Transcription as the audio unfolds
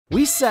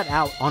We set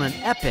out on an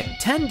epic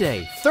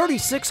 10-day,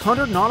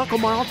 3,600 nautical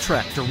mile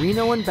trek to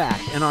Reno and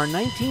back in our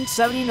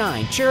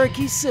 1979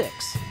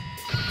 Cherokeesix.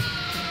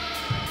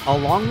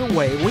 Along the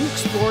way, we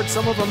explored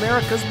some of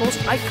America's most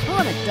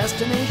iconic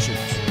destinations.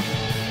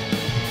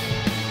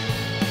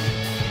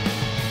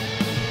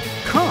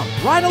 Come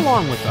right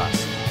along with us.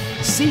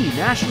 See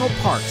national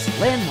parks,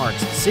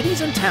 landmarks, cities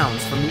and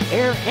towns from the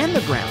air and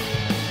the ground.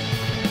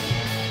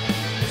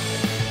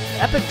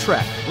 Epic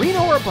trek,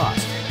 Reno or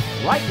bust,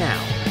 right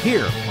now,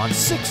 here on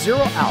 60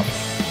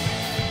 Alpha.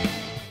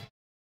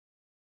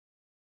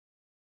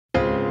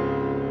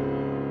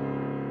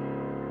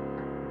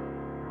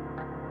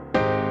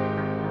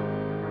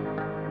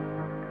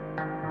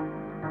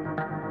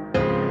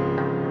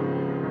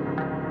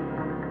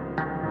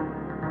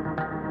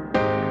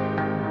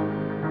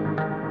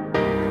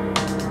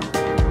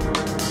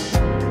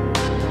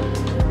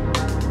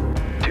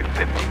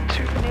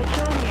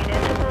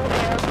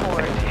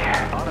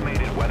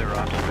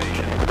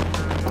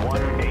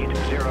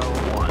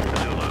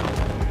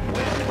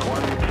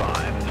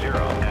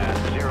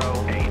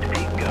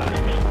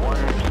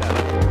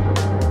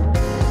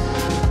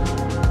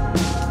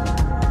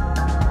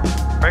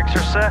 Brakes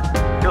are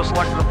set. Fuel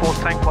selected to full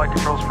tank flight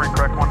controls for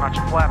incorrect 1 notch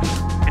of flaps.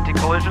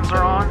 Anti-collisions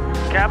are on.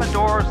 Cabin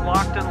doors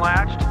locked and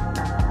latched.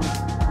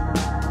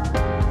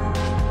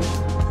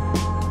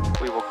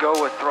 We will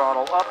go with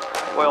throttle up.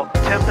 Oil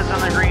temp is in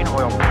the green.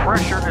 Oil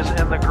pressure is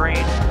in the green.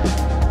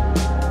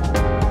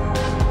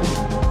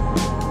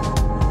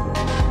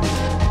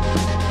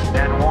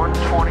 And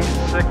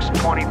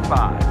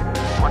 126.25.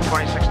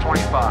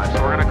 126.25.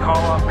 So we're going to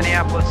call up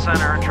Minneapolis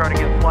Center and try to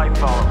get flight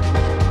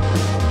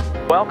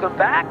following. Welcome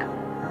back.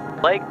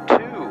 Leg 2,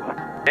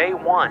 Day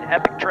 1,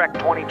 Epic Trek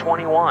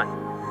 2021.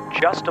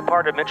 Just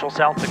departed Mitchell,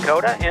 South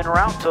Dakota, en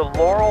route to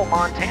Laurel,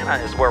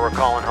 Montana is where we're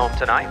calling home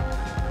tonight.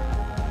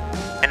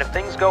 And if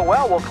things go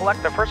well, we'll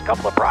collect the first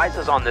couple of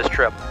prizes on this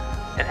trip.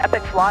 An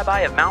epic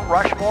flyby of Mt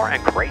Rushmore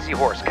and Crazy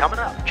Horse coming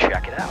up.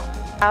 Check it out.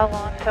 How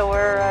long till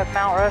we're at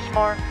Mt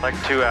Rushmore? Like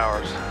 2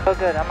 hours. Oh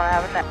good, I'm gonna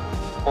have a nap.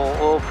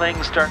 Little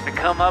things starting to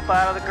come up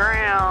out of the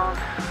ground.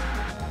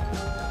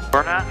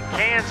 We're not in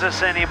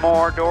Kansas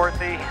anymore,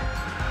 Dorothy.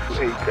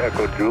 8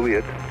 Echo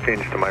Juliet,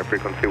 change to my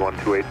frequency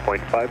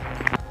 128.5.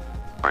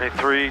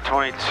 23,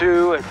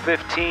 22 at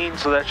 15,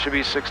 so that should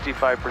be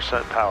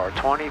 65% power.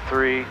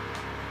 23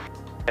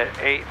 at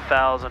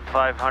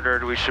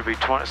 8,500, we should be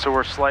 20, so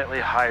we're slightly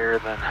higher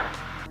than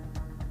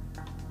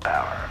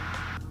power.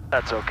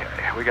 That's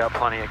okay, we got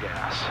plenty of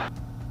gas.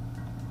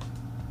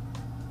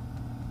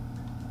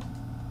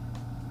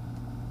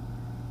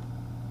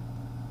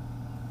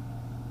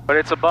 But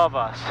it's above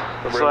us,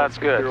 so that's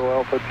good.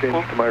 Alpha,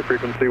 change to my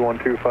frequency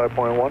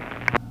 125.1.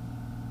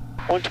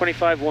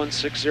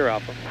 125.160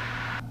 Alpha.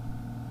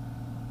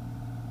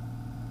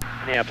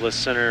 Minneapolis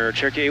Center,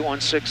 Cherokee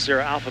 8160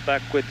 Alpha,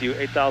 back with you,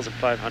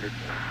 8,500.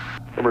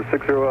 Number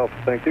 60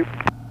 Alpha, thank you.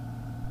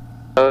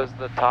 So is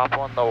the top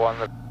one the one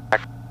that's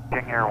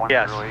here?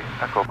 Yes,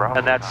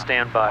 and that's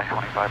standby.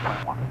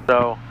 25.1.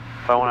 So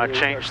if I want to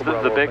change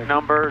the big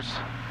numbers,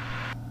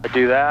 I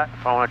do that.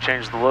 If I want to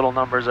change the little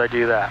numbers, I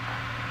do that.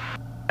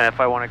 And if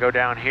I want to go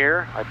down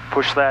here, I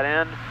push that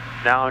in.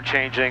 Now I'm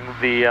changing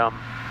the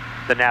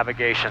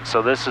navigation.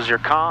 So this is your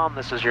COM,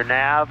 this is your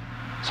nav.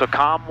 So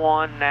COM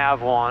 1,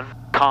 nav 1,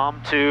 COM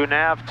 2,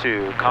 nav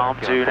 2, COM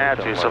 2, nav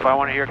 2. So if I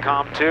want to hear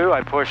COM 2,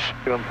 I push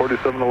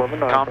 4711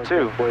 COM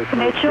 2.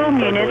 Mitchell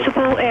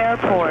Municipal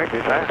Airport.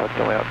 Okay.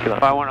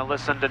 If I want to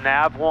listen to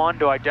nav 1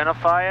 to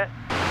identify it,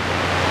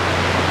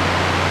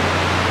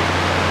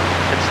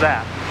 it's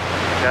that.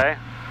 Okay.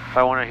 If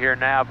I want to hear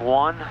nav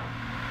 1,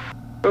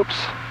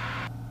 oops.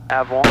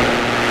 Nav 1.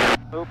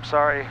 Oops,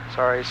 sorry.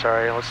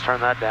 Let's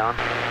turn that down.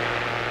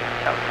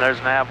 Yep,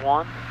 there's nav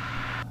 1.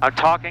 I'm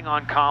talking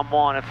on COM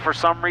 1. If for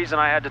some reason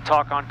I had to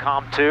talk on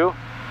COM 2,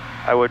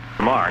 I would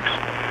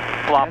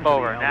flop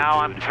over.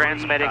 Now I'm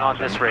transmitting on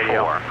this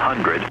radio.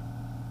 400.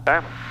 Okay.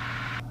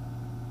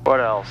 What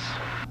else?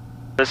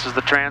 This is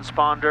the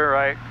transponder,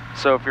 right?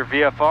 So if you're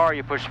VFR,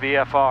 you push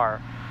VFR.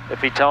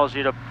 If he tells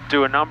you to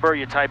do a number,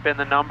 you type in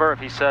the number. If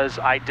he says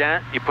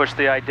ident, you push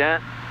the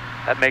ident.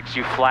 That makes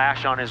you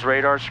flash on his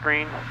radar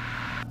screen.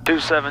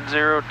 270,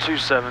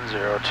 270,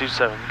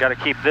 27. Got to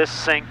keep this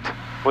synced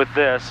with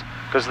this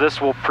because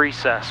this will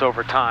precess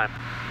over time.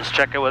 Just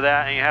check it with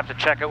that, and you have to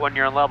check it when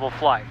you're in level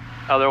flight.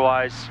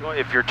 Otherwise,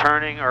 if you're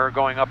turning or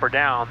going up or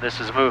down,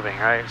 this is moving,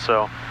 right?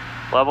 So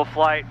level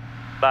flight,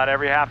 about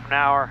every half an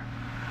hour,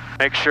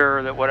 make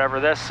sure that whatever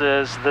this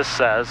is, this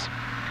says.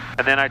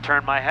 And then I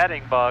turn my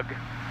heading bug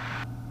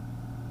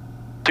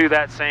to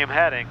that same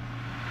heading.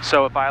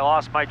 So if I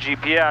lost my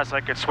GPS, I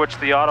could switch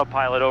the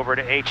autopilot over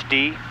to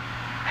HD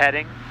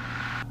heading,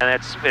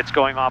 and it's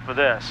going off of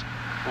this.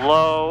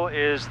 Low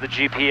is the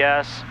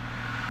GPS,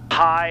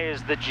 high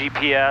is the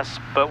GPS,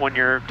 but when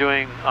you're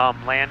doing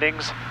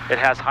landings, it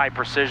has high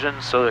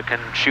precision so it can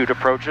shoot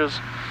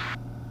approaches.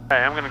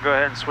 Okay, I'm gonna go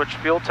ahead and switch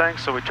fuel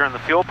tanks, so we turn the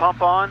fuel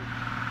pump on.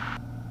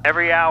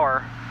 Every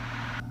hour,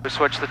 we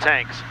switch the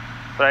tanks.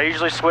 but I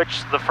usually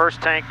switch the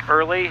first tank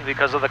early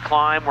because of the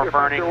climb. We're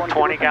burning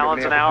 20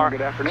 gallons an hour.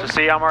 So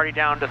see, I'm already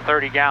down to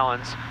 30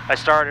 gallons. I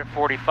started at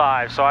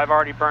 45, so I've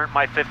already burnt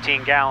my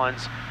 15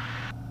 gallons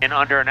in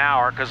under an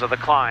hour because of the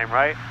climb,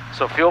 right?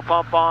 So fuel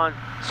pump on,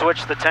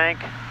 switch the tank,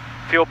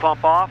 fuel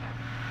pump off.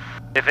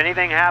 If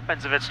anything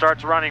happens, if it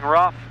starts running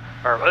rough,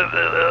 or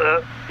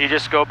you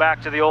just go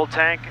back to the old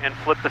tank and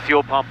flip the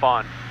fuel pump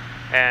on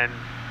and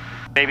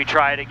maybe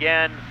try it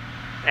again.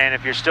 And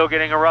if you're still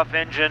getting a rough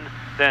engine,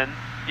 then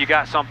you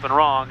got something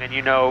wrong, and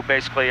you know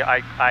basically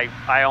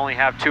I only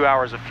have 2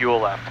 hours of fuel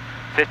left.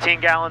 15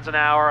 gallons an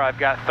hour, I've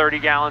got 30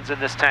 gallons in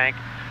this tank.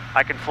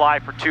 I can fly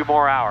for 2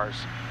 more hours,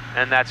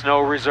 and that's no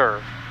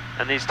reserve.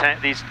 And these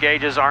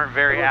gauges aren't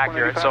very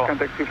accurate, so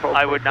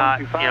I would not,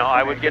 you know,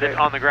 I would get it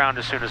on the ground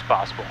as soon as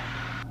possible.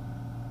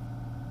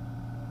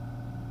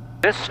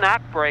 This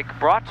snack break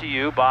brought to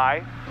you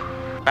by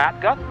Matt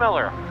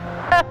Guthmiller.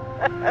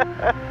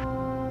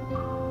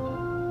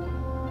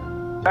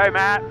 Hey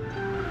Matt,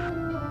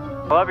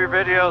 love your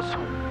videos.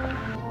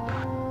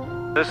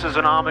 This is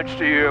an homage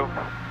to you,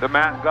 the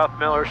Matt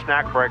Guthmiller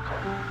Snack Break.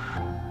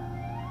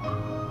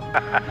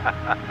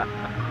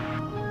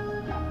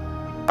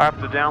 I have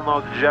to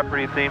download the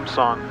Jeopardy theme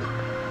song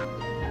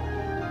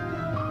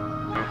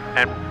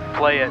and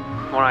play it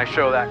when I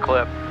show that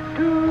clip.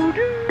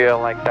 Feel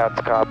like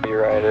that's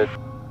copyrighted.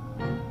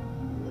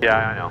 Yeah,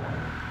 I know.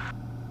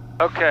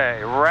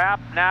 Okay, wrap.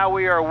 Now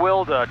we are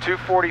Wilda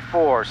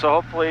 244. So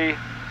hopefully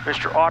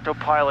Mr.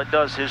 Autopilot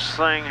does his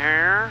thing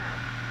here.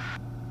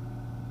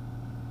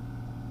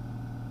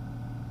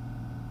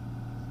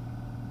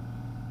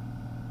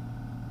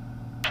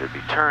 Should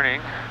be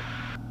turning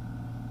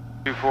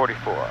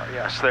 244.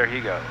 Yes, there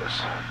he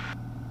goes.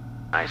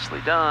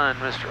 Nicely done,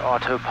 Mr.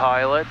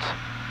 Autopilot.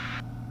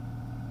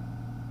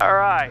 All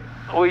right,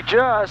 we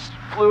just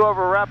flew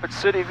over Rapid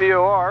City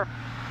VOR,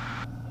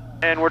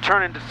 and we're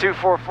turning to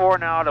 244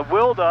 now to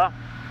Wilda,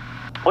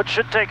 which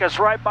should take us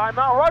right by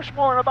Mt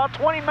Rushmore in about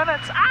 20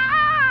 minutes.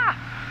 Ah!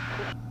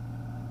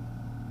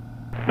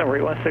 Number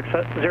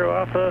 8160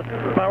 Alpha,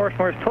 Mt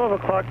Rushmore is 12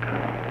 o'clock,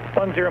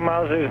 10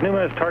 miles. There's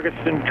numerous targets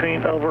in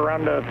between over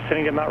around the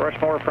vicinity of Mt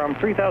Rushmore from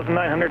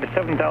 3,900 to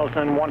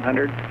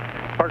 7,100.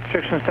 Park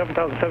restriction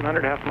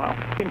 7,700 half mile.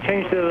 You can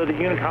change to the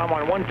Unicom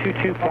on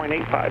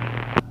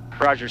 122.85.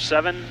 Roger,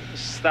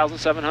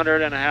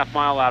 7,700 and a half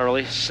mile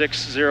laterally.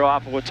 60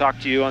 Alpha will talk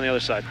to you on the other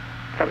side.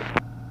 Copy.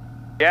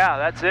 Yeah,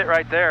 that's it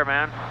right there,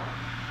 man.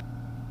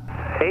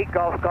 8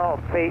 Golf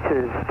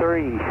faces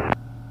 3.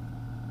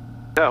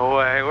 No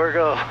way, we're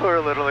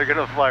literally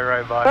gonna fly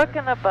right by. We're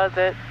gonna buzz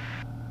it.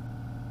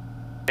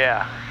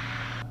 Yeah,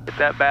 get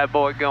that bad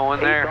boy going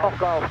there. 8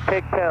 Golf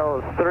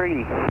pigtails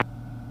 3.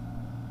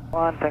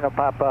 1 Tango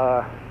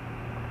Papa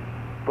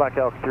Black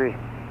Elk 3.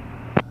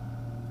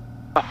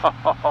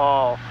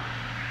 Oh,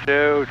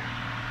 dude.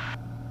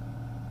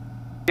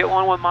 Get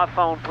one with my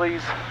phone,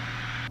 please.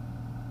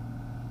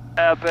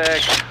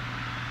 Epic.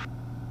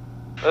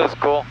 That was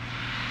cool.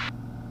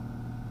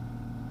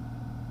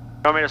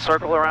 You want me to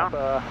circle around?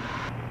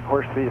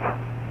 Horse speed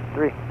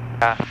 3.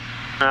 Yeah.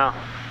 No.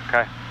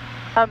 Okay.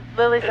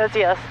 Lily says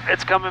yes.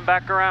 It's coming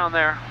back around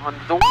there on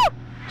the.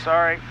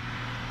 Sorry.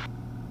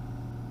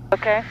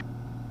 Okay.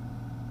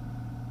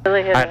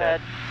 Lily hit I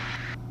ahead.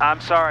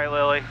 I'm sorry,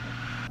 Lily.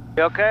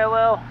 You okay,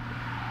 Lil?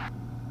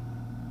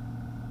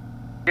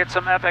 Get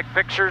some epic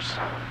pictures.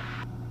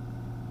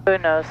 Who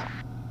knows?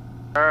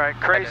 All right,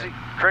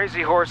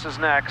 Crazy Horse is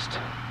next.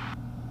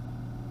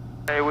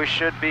 Okay, we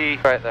should be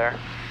Right there.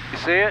 You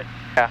see it?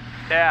 Yeah.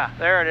 Yeah,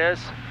 there it is.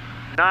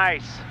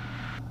 Nice.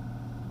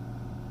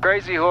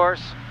 Crazy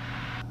Horse.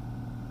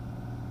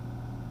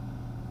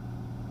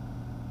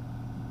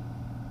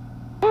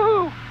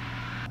 Woohoo!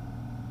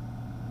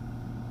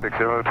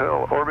 60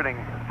 Hotel,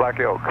 orbiting Black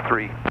Elk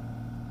 3.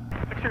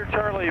 60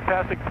 Charlie,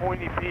 passing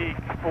Pointy Peak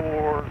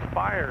for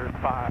Spires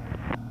 5.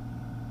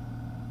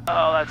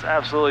 Oh, that's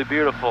absolutely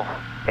beautiful.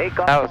 8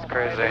 Golf That was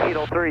crazy.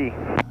 Needle 3.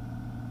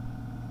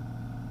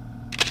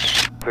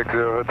 60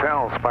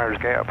 Hotel, Spires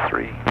Gap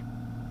 3.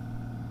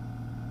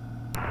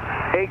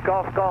 8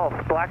 Golf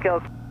Black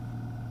Elk.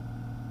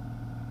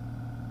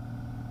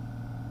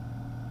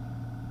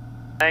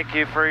 Thank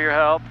you for your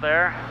help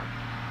there.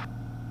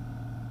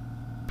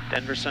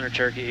 Denver Center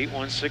Cherokee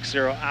 8160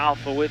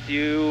 Alpha with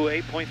you,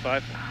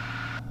 8.5.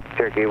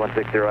 Cherokee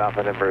 160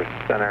 Alpha, Denver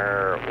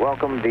Center.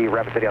 Welcome the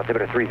Rapid City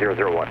altimeter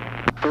 3001.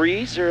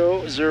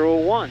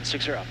 3001,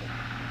 60 Alpha.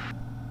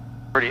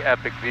 Pretty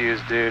epic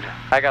views, dude.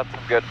 I got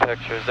some good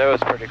pictures. It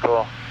was pretty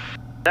cool.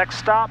 Next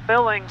stop,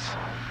 Billings.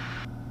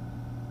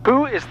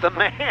 Who is the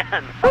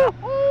man?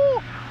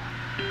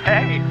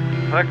 Hey,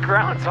 the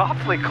ground's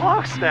awfully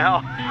close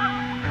now.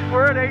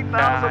 We're at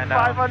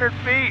 8,500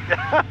 feet.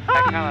 I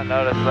kind of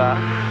noticed that.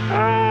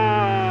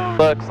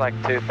 Looks like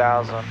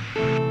 2,000.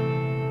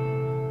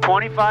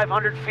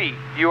 2,500 feet.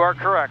 You are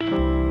correct.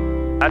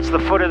 That's the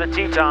foot of the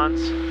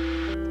Tetons.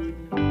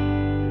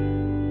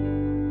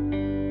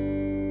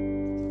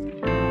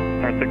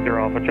 Our 60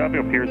 Alpha, traffic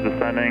appears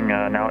descending,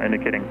 now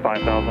indicating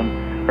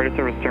 5,000. Radio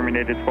service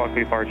terminated, squawk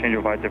V fire, change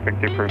of advisor,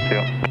 fix your first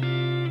two.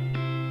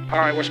 All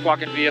right, we're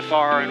squawking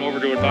VFR and over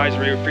to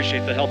advisory. We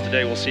appreciate the help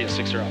today. We'll see you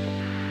 60 Alpha.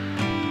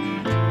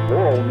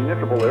 Laurel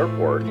Municipal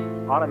Airport.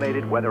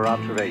 Automated weather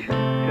observation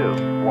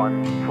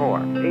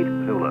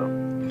 214 Zulu.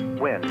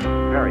 Wind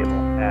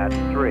variable at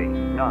 3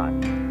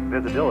 knots.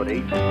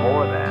 Visibility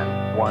more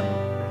than 10.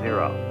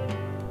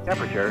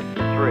 Temperature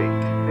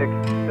 36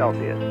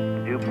 Celsius.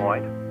 Dew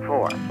point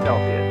 4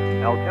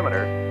 Celsius.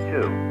 Altimeter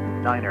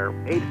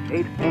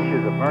 298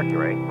 inches of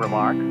mercury.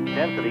 Remarks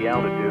density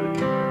altitude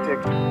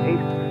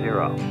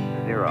 6800.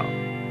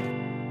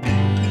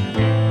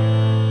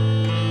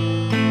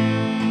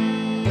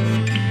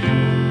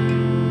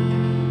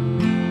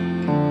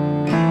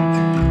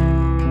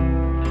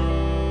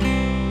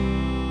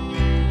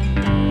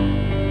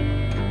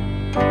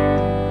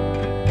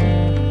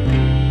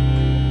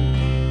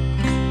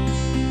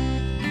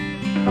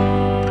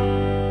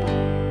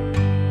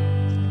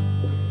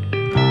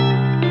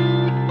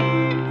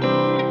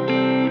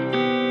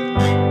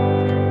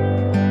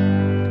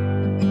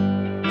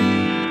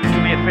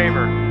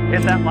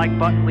 Hit that like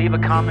button, leave a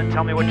comment,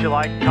 tell me what you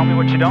like, tell me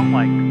what you don't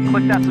like.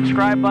 Click that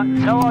subscribe button,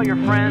 tell all your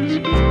friends.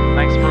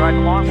 Thanks for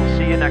riding along, we'll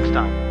see you next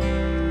time.